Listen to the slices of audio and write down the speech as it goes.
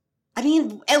I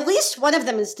mean, at least one of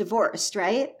them is divorced,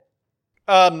 right?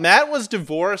 Matt was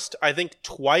divorced, I think,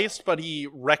 twice, but he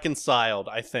reconciled,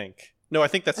 I think. No, I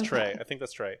think that's Trey. I think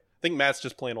Matt's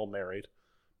just plain old married.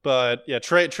 But yeah,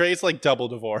 Trey's like double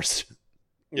divorced.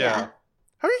 Yeah.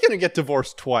 How are you going to get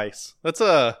divorced twice?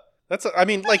 I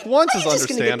mean, like once is understandable. Just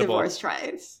gonna get divorced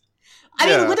twice. I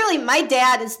mean, literally, my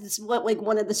dad is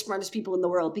one of the smartest people in the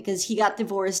world because he got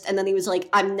divorced and then he was like,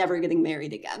 "I'm never getting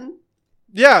married again."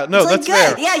 Yeah, no, that's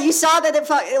good. fair. Yeah, you saw that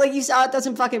you saw it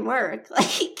doesn't fucking work.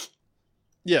 Like,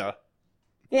 yeah.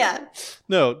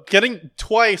 No, getting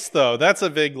twice though, that's a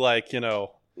big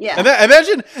Yeah.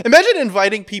 Imagine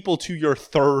inviting people to your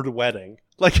third wedding.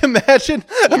 Like imagine.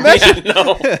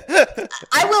 No.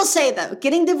 I will say though,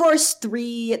 getting divorced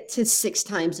 3 to 6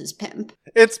 times is pimp.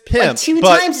 It's pimp. Like 2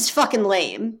 times is fucking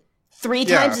lame. 3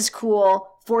 times is cool.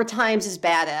 4 times is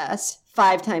badass.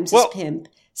 5 times is pimp.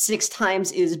 6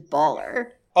 times is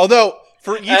baller. Although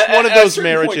for each one of those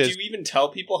marriages, point, do you even tell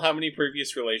people how many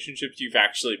previous relationships you've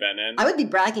actually been in? I would be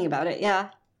bragging about it. Yeah.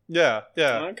 Yeah.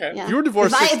 Okay. Yeah. If you were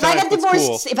divorced if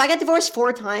I got divorced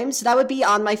 4 times, that would be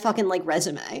on my fucking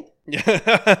resume. Yeah,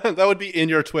 that would be in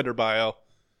your Twitter bio.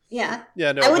 Yeah.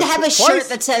 Yeah. No, I would have a shirt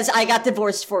that says I got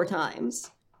divorced 4 times.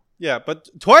 Yeah, but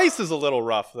twice is a little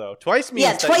rough though. Twice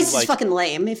means twice is fucking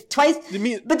lame. But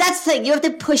that's the thing. You have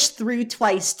to push through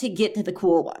twice to get to the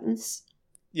cool ones.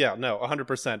 Yeah, no,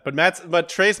 100%. But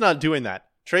Trey's not doing that.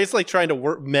 Trey's trying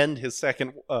to mend his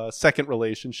second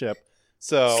relationship.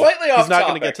 So slightly off he's not topic.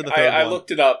 going to get to the third one. I looked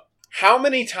it up. How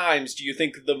many times do you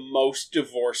think the most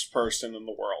divorced person in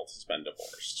the world has been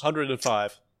divorced?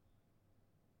 105.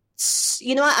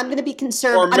 You know what? I'm going to be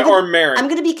conservative. Or married. I'm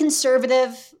going to be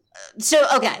conservative. So,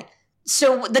 okay.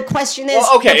 So the question is...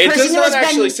 Well, okay, it does not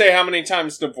actually say how many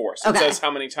times divorced. Okay. It says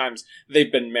how many times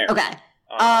they've been married. Okay.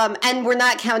 And we're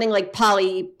not counting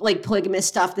polygamous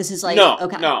stuff. This is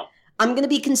No. I'm going to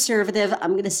be conservative.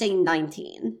 I'm going to say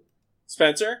 19.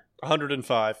 Spencer?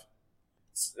 105.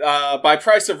 By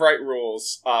Price of Right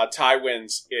rules, Ty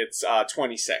wins. It's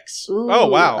 26. Ooh, oh,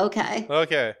 wow.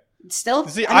 Okay. Still,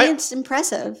 See, it's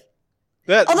impressive.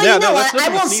 Although, you know what? I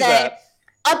will say,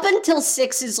 up until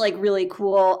 6 is really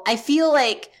cool. I feel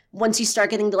like once you start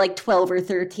getting to 12 or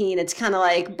 13, it's kind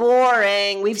of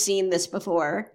boring. We've seen this before.